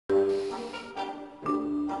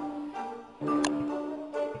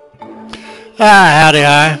Howdy,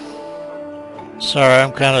 hi. Sorry,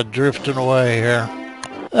 I'm kind of drifting away here.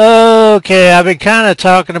 Okay, I've been kind of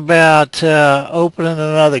talking about opening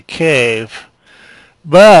another cave,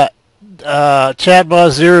 but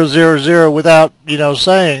Chatbot000, without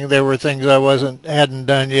saying there were things I hadn't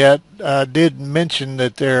done yet, did mention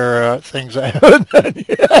that there are things I haven't done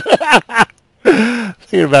yet.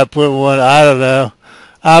 Thinking about putting one. I don't know.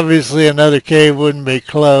 Obviously, another cave wouldn't be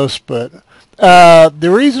close, but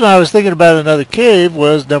the reason I was thinking about another cave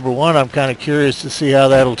was, number one, I'm kind of curious to see how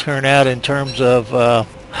that'll turn out in terms of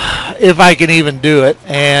if I can even do it,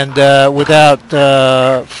 and without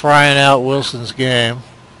frying out Wilson's game.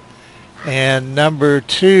 And number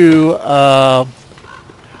two, the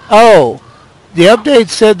update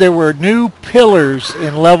said there were new pillars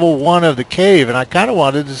in level 1 of the cave, and I kind of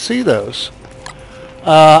wanted to see those.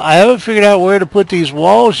 I haven't figured out where to put these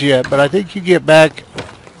walls yet, but I think you get back.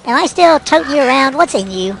 Am I still toting you around? What's in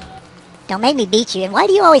you? Don't make me beat you. And why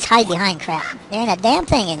do you always hide behind crap? There ain't a damn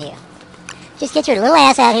thing in you. Just get your little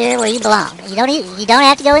ass out here where you belong. You don't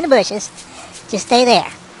have to go in the bushes. Just stay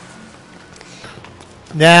there.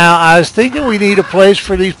 Now, I was thinking we need a place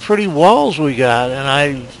for these pretty walls we got, and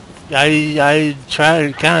I try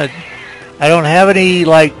to kind of, I don't have any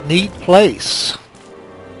neat place.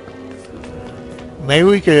 Maybe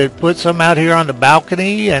we could put some out here on the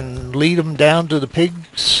balcony and lead them down to the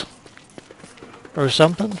pigs or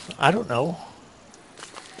something. I don't know.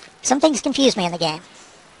 Some things confuse me in the game.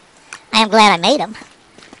 I am glad I made them.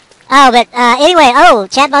 Oh, but anyway,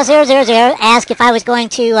 Chatbot000 asked if I was going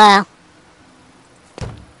to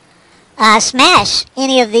smash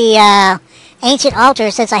any of the ancient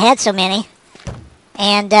altars since I had so many,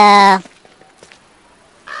 and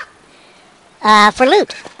for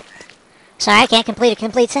loot. Sorry, I can't complete a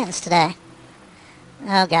complete sentence today.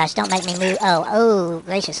 Oh gosh, don't make me move. Oh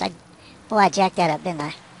gracious! Boy, I jacked that up, didn't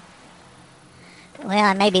I? Well,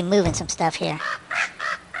 I may be moving some stuff here.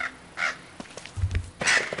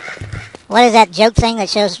 What is that joke thing that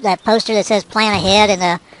shows that poster that says "Plan ahead"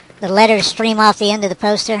 and the letters stream off the end of the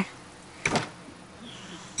poster?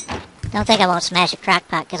 Don't think I won't smash a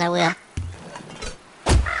crockpot, because I will.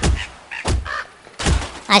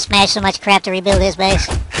 I smashed so much crap to rebuild his base.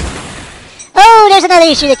 Oh, there's another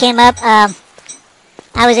issue that came up. I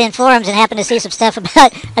was in forums and happened to see some stuff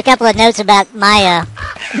about a couple of notes about my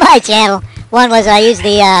my channel. One was I use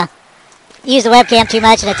the webcam too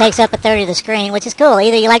much and it takes up a third of the screen, which is cool.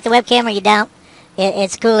 Either you like the webcam or you don't.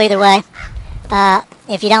 It's cool either way.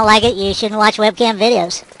 If you don't like it, you shouldn't watch webcam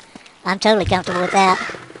videos. I'm totally comfortable with that.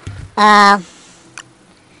 Oh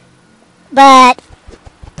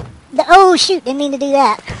shoot, didn't mean to do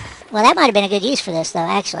that. Well, that might have been a good use for this though,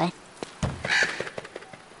 actually.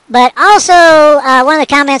 But also, one of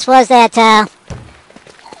the comments was that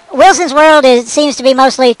Wilson's World seems to be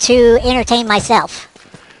mostly to entertain myself.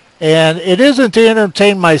 And it isn't to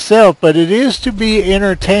entertain myself, but it is to be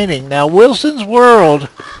entertaining. Now, Wilson's World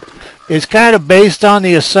is kind of based on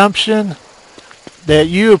the assumption that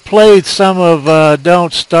you have played some of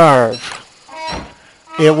Don't Starve.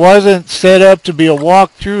 It wasn't set up to be a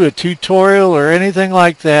walkthrough, a tutorial, or anything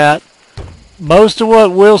like that. Most of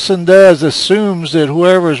what Wilson does assumes that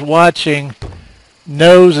whoever's watching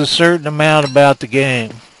knows a certain amount about the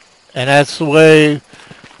game. And that's the way,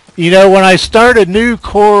 when I start a new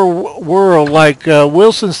core world, like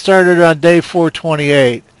Wilson started on day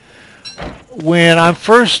 428, when I'm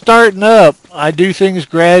first starting up, I do things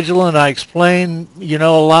gradual and I explain, a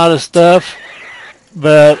lot of stuff.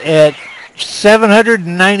 But at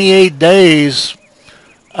 798 days,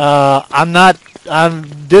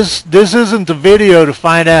 this isn't the video to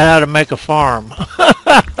find out how to make a farm.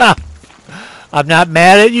 I'm not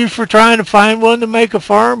mad at you for trying to find one to make a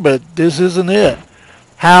farm, but this isn't it.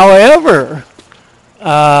 However,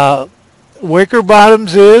 Wicker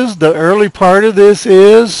Bottoms is, the early part of this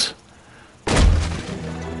is,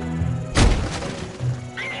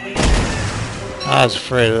 I was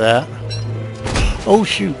afraid of that. Oh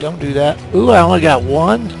shoot, don't do that. Ooh, I only got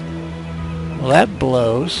one. Well, that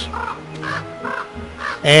blows.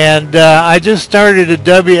 And I just started a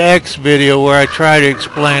WX video where I try to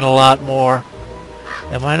explain a lot more.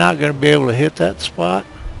 Am I not going to be able to hit that spot?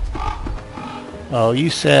 Oh,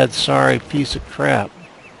 you sad, sorry piece of crap.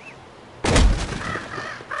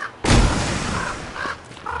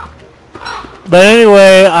 But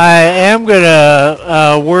anyway, I am going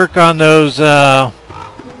to work on those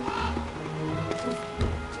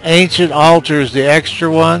ancient altars, the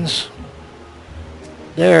extra ones.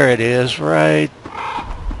 There it is, right.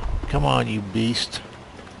 Come on, you beast.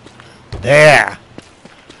 There.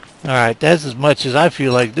 Alright, that's as much as I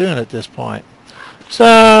feel like doing at this point.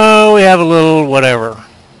 So, we have a little whatever.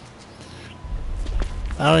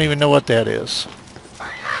 I don't even know what that is.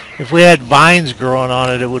 If we had vines growing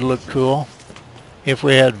on it, it would look cool. If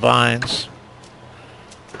we had vines.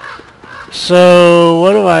 So,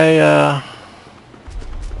 what have I,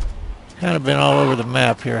 kind of been all over the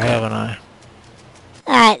map here, haven't I?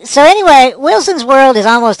 Alright, so anyway, Wilson's World is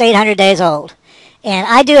almost 800 days old. And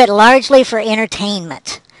I do it largely for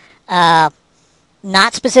entertainment.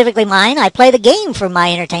 Not specifically mine. I play the game for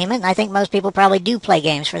my entertainment. And I think most people probably do play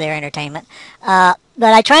games for their entertainment.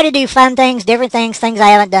 But I try to do fun things, different things, things I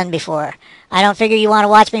haven't done before. I don't figure you want to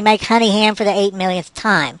watch me make honey ham for the 8 millionth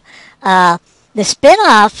time. The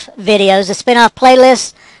spin-off videos, the spin-off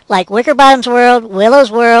playlists, like Wickerbottom's World, Willow's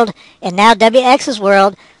World, and now WX's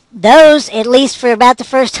World, those, at least for about the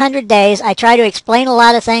first 100 days, I try to explain a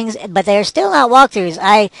lot of things, but they're still not walkthroughs.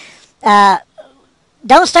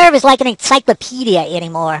 Don't Starve is like an encyclopedia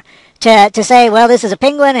anymore to say, well, this is a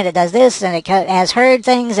penguin, and it does this, and it has herd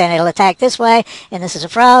things, and it'll attack this way, and this is a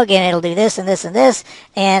frog, and it'll do this, and this, and this.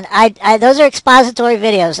 And those are expository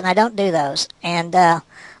videos, and I don't do those. And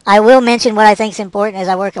I will mention what I think is important as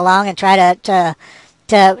I work along and try to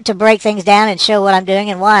break things down and show what I'm doing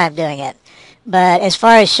and why I'm doing it. But as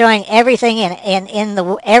far as showing everything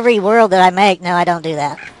in every world that I make, no, I don't do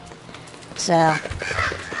that. So,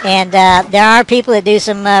 and there are people that do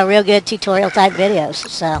some real good tutorial type videos.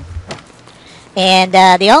 So, and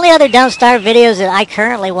the only other Don't Starve videos that I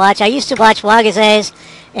currently watch, I used to watch Wagaze's,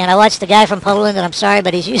 and I watched the guy from Poland, and I'm sorry,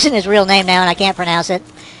 but he's using his real name now, and I can't pronounce it.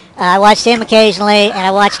 I watched him occasionally, and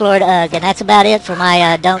I watched Lord Ugg, and that's about it for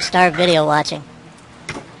my Don't Starve video watching.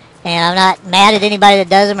 And I'm not mad at anybody that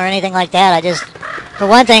does them or anything like that. I just, for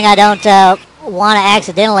one thing, I don't want to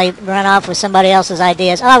accidentally run off with somebody else's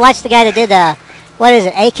ideas. Oh, I watched the guy that did, what is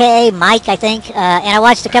it, AKA Mike, I think. And I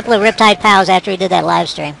watched a couple of Riptide Pals after he did that live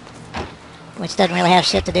stream. Which doesn't really have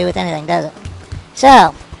shit to do with anything, does it?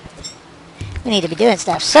 So, we need to be doing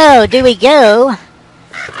stuff. So, do we go?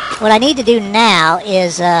 What I need to do now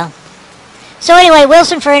is, so anyway,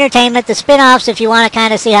 Wilson for entertainment, the spin-offs if you want to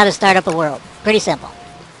kind of see how to start up a world. Pretty simple.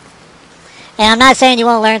 And I'm not saying you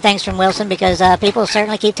won't learn things from Wilson, because people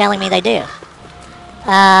certainly keep telling me they do.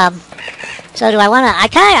 So do I want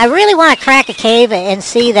to... I really want to crack a cave and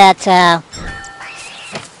see that...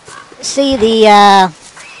 see the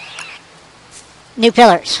new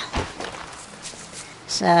pillars.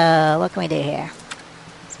 So what can we do here?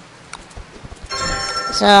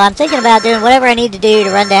 So I'm thinking about doing whatever I need to do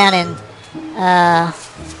to run down and...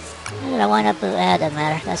 where did I wind up? Doesn't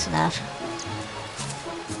matter. That's enough.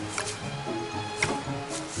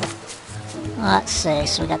 Let's see,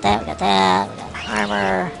 so we got that, we got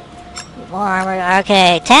armor, more armor.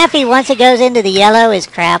 Okay, taffy, once it goes into the yellow, is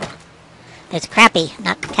crap. It's crappy,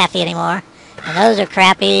 not taffy anymore. And those are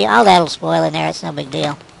crappy. All that'll spoil in there, it's no big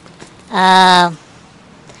deal. I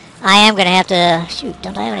am going to have to... Shoot,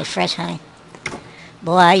 don't I have any fresh honey?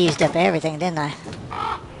 Boy, I used up everything, didn't I?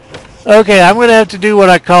 Okay, I'm going to have to do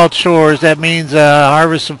what I call chores. That means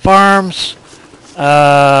harvest some farms,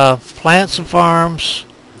 plant some farms,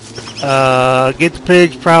 get the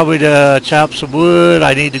pigs probably to chop some wood.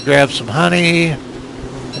 I need to grab some honey.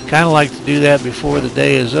 I kind of like to do that before the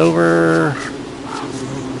day is over.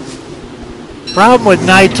 Problem with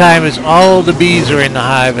nighttime is all the bees are in the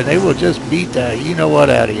hive, and they will just beat the you know what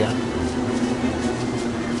out of you.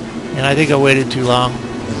 And I think I waited too long.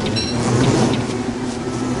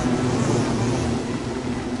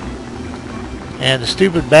 And the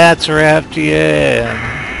stupid bats are after you,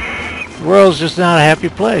 and the world's just not a happy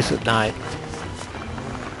place at night.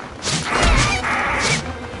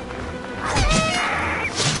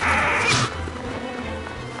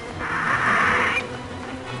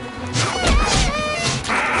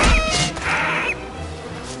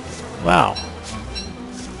 Wow.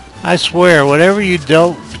 I swear, whatever you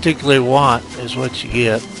don't particularly want is what you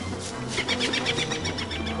get.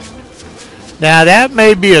 Now that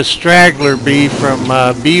may be a straggler bee from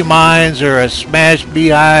bee mines or a smashed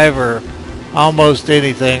beehive or almost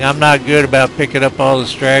anything. I'm not good about picking up all the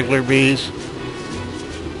straggler bees.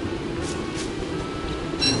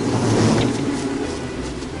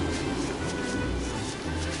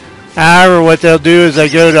 However, what they'll do is they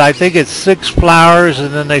go to, I think it's 6 flowers,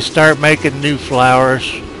 and then they start making new flowers.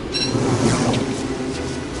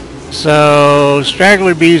 So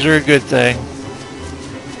straggler bees are a good thing.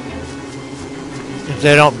 If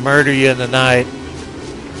they don't murder you in the night.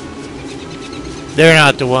 They're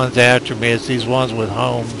not the ones after me, it's these ones with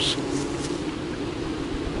homes.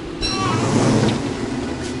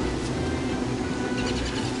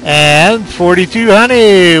 And 42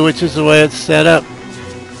 honey, which is the way it's set up.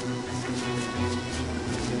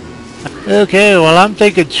 Okay, well, I'm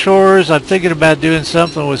thinking chores. I'm thinking about doing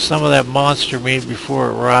something with some of that monster meat before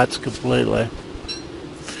it rots completely.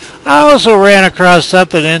 I also ran across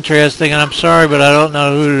something interesting, and I'm sorry, but I don't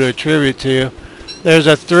know who to attribute to. There's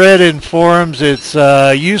a thread in forums. It's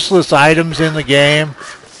useless items in the game.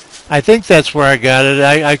 I think that's where I got it.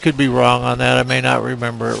 I could be wrong on that. I may not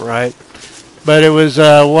remember it right. But it was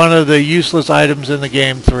one of the useless items in the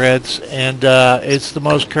game threads, and it's the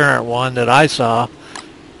most current one that I saw.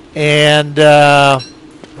 And the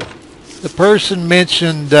person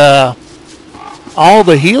mentioned all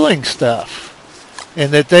the healing stuff,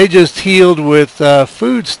 and that they just healed with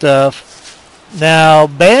food stuff. Now,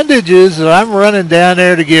 bandages that I'm running down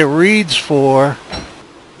there to get reeds for,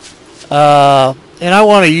 and I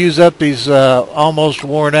want to use up these almost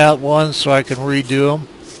worn out ones so I can redo them.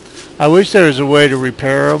 I wish there was a way to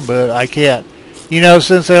repair them, but I can't. You know,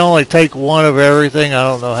 since they only take one of everything, I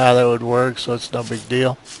don't know how that would work, so it's no big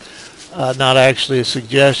deal. Not actually a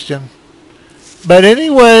suggestion. But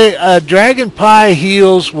anyway, Dragon Pie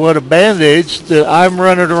heals what a bandage that I'm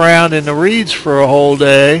running around in the reeds for a whole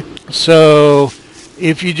day. So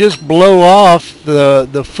if you just blow off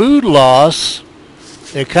the food loss,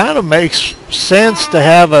 it kind of makes sense to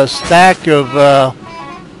have a stack of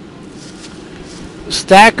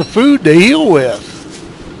food to heal with.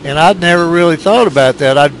 And I'd never really thought about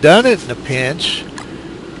that. I've done it in a pinch.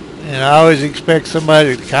 And I always expect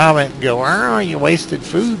somebody to comment and go, "Oh, you wasted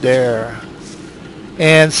food there."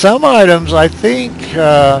 And some items, I think,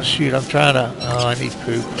 shoot, I'm trying to, oh, I need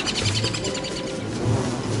poop.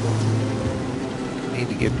 Need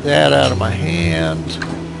to get that out of my hand.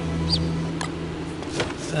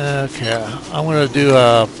 Okay, I'm going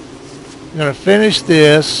to finish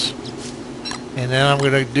this, and then I'm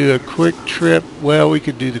going to do a quick trip. Well, we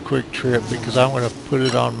could do the quick trip because I'm going to put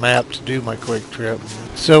it on map to do my quick trip.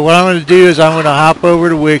 So what I'm going to do is I'm going to hop over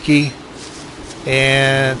to Wiki,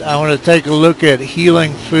 and I want to take a look at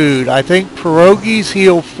healing food. I think pierogies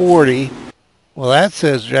heal 40. Well, that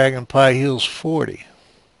says Dragon Pie heals 40.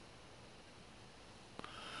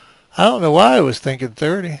 I don't know why I was thinking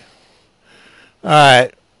 30.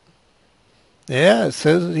 Alright. Yeah, it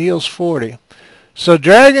says it heals 40. So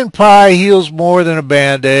Dragon Pie heals more than a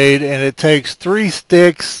Band-Aid, and it takes 3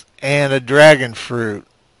 sticks and a dragon fruit.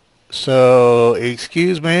 So,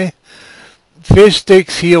 excuse me. Fish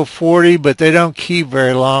sticks heal 40, but they don't keep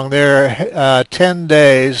very long. They're 10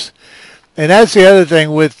 days. And that's the other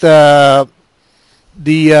thing with the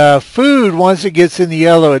food. Once it gets in the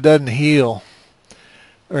yellow, it doesn't heal.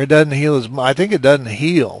 Or it doesn't heal as much. I think it doesn't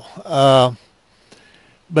heal.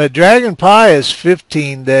 But Dragon Pie is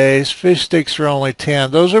 15 days. Fish sticks are only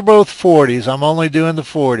 10. Those are both 40s. I'm only doing the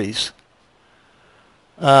 40s.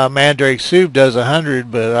 Mandrake soup does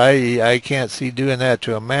 100, but I can't see doing that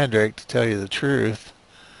to a mandrake, to tell you the truth.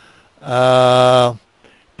 Pierogies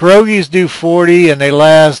do 40, and they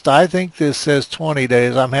last, I think this says 20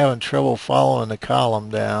 days. I'm having trouble following the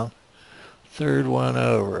column down. Third one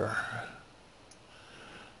over.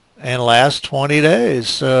 And last 20 days.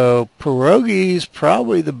 So pierogies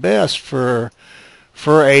probably the best for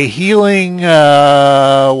a healing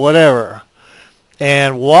whatever.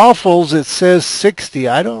 And waffles, it says 60.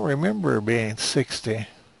 I don't remember it being 60.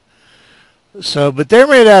 So, but they're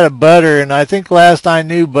made out of butter, and I think last I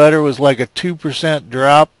knew butter was like a 2%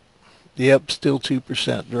 drop. Yep, still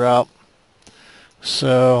 2% drop.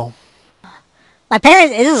 So, my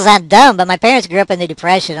parents, this is not dumb, but my parents grew up in the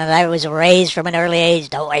Depression, and I was raised from an early age,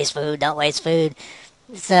 don't waste food, don't waste food.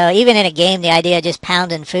 So even in a game, the idea of just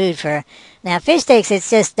pounding food for... Now, fish sticks, it's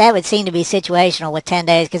just, that would seem to be situational with 10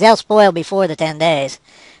 days, because they'll spoil before the 10 days.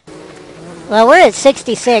 Well, we're at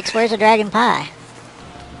 66. Where's the Dragon Pie?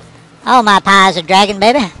 All my pies are dragon,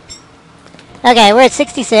 baby. Okay, we're at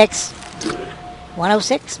 66.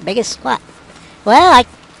 106, biggest squat. Well,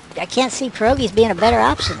 I can't see pierogies being a better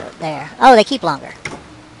option there. Oh, they keep longer.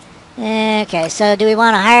 Okay, so do we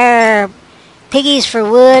want to hire piggies for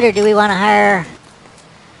wood, or do we want to hire...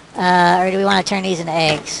 or do we want to turn these into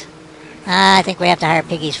eggs? I think we have to hire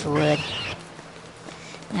piggies for wood.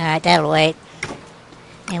 Alright, that'll wait.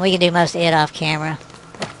 And we can do most of it off camera.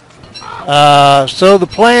 So the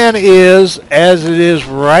plan is, as it is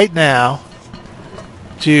right now,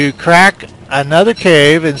 to crack another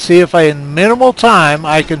cave and see if in minimal time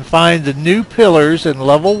I can find the new pillars in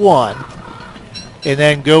level 1. And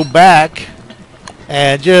then go back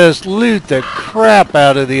and just loot the crap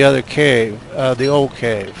out of the other cave, the old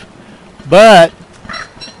cave. But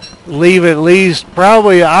leave at least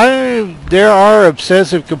probably, there are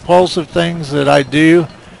obsessive compulsive things that I do,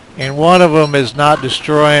 and one of them is not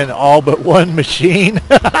destroying all but one machine.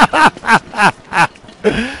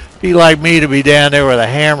 Be like me to be down there with a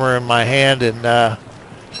hammer in my hand and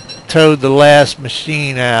towed the last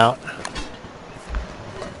machine out.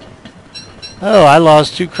 Oh, I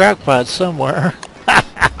lost 2 crockpots somewhere.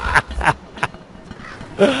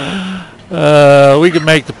 We can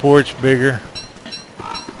make the porch bigger.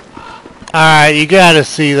 Alright, you gotta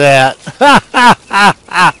see that.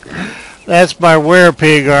 That's my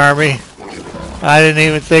werepig army. I didn't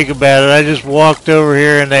even think about it. I just walked over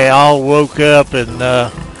here and they all woke up and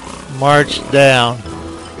marched down.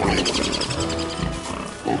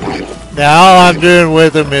 Now all I'm doing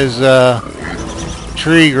with them is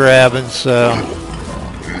tree grabbing, so.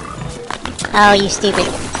 Oh, you stupid.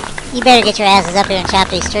 You better get your asses up here and chop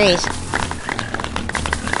these trees.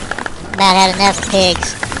 About had enough of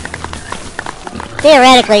pigs.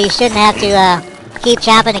 Theoretically, you shouldn't have to keep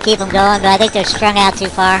chopping to keep them going, but I think they're strung out too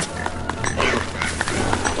far.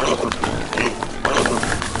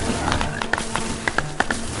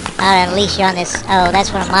 I'll unleash you on this. Oh,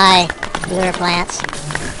 that's one of my lure plants.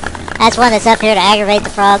 That's one that's up here to aggravate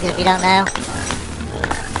the frogs, if you don't know.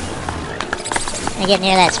 When I get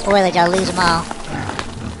near that spoilage, I'll lose them all.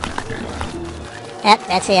 Yep,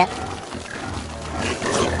 that's it.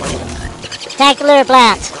 Attack the lure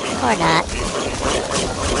plants! Or not.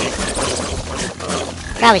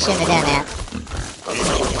 Probably shouldn't have done that.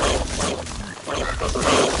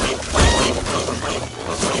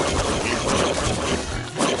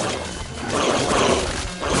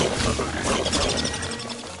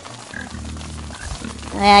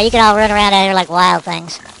 Well, you can all run around out here like wild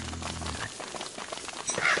things.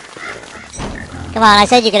 Come on, I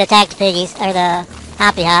said you could attack the piggies, or the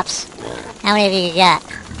hoppy hops. How many of you got?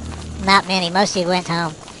 Not many. Most of you went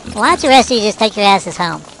home. Why don't the rest of you just take your asses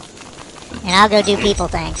home? And I'll go do people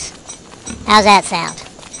things. How's that sound?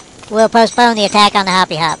 We'll postpone the attack on the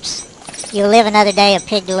hoppy hops. You'll live another day of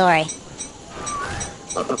pig glory.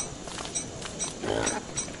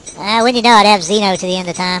 Wouldn't you know I'd have Zeno to the end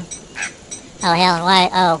of time? Oh, hell, and why?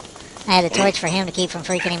 Oh, I had the torch for him to keep from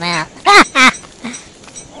freaking him out.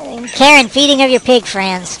 Care and feeding of your pig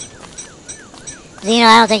friends. Zeno,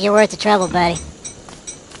 I don't think you're worth the trouble, buddy.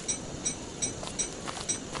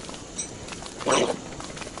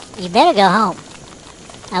 You better go home.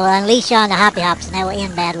 I will unleash you on the hoppy hops, and that will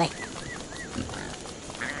end badly.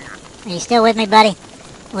 Are you still with me, buddy?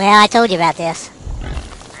 Well, I told you about this.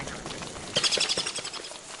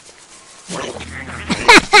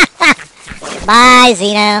 Bye,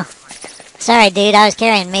 Zeno. Sorry, dude, I was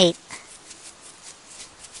carrying meat.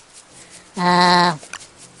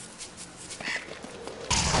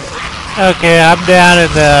 Okay, I'm down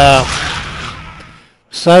in the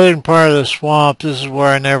southern part of the swamp. This is where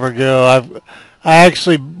I never go. I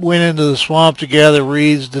actually went into the swamp to gather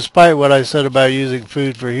reeds, despite what I said about using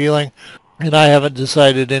food for healing, and I haven't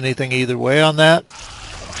decided anything either way on that.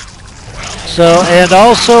 So, and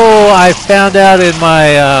also I found out in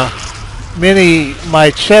my my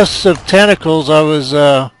chests of tentacles, I was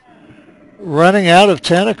running out of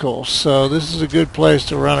tentacles, so this is a good place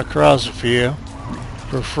to run across a few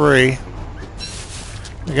for free.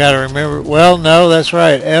 I gotta remember, well, no, that's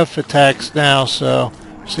right, F attacks now, so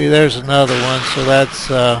see, there's another one. So that's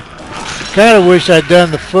kind of wish I'd done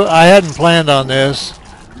the foot. I hadn't planned on this,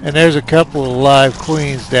 and there's a couple of live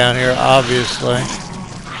queens down here, obviously.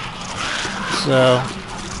 So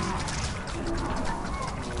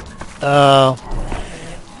oh,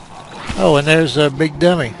 and there's a big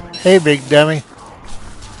dummy. Hey, big dummy.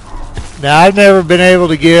 Now, I've never been able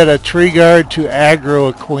to get a tree guard to aggro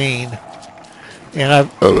a queen. And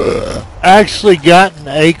I've actually gotten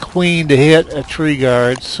a queen to hit a tree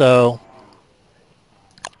guard, so...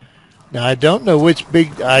 Now, I don't know which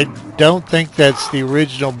big... I don't think that's the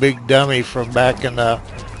original big dummy from back in the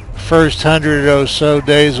first 100 or so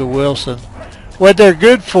days of Wilson. What they're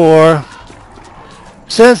good for...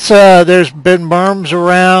 Since there's been worms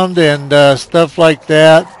around and stuff like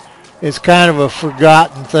that, it's kind of a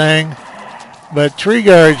forgotten thing. But tree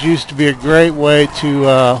guards used to be a great way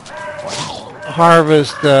to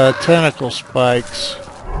harvest tentacle spikes.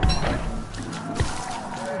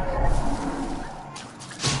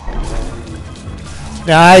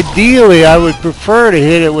 Now, ideally, I would prefer to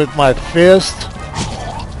hit it with my fist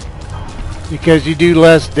because you do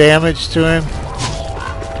less damage to him.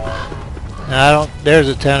 Now, there's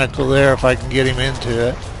a tentacle there if I can get him into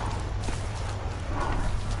it.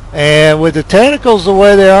 And with the tentacles the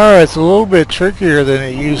way they are, it's a little bit trickier than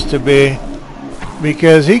it used to be,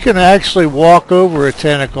 because he can actually walk over a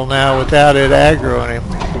tentacle now without it aggroing him.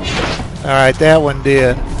 Alright, that one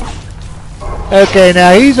did. Okay,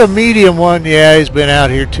 now he's a medium one. Yeah, he's been out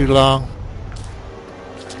here too long.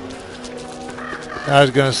 I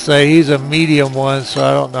was going to say he's a medium one, so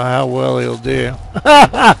I don't know how well he'll do.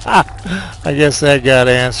 I guess that got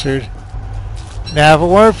answered. Now, if it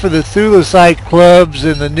weren't for the Thulecite clubs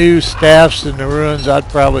and the new staffs in the ruins, I'd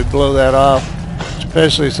probably blow that off,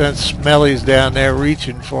 especially since Smelly's down there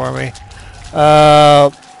reaching for me.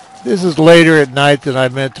 This is later at night than I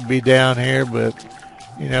meant to be down here, but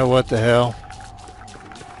you know what the hell.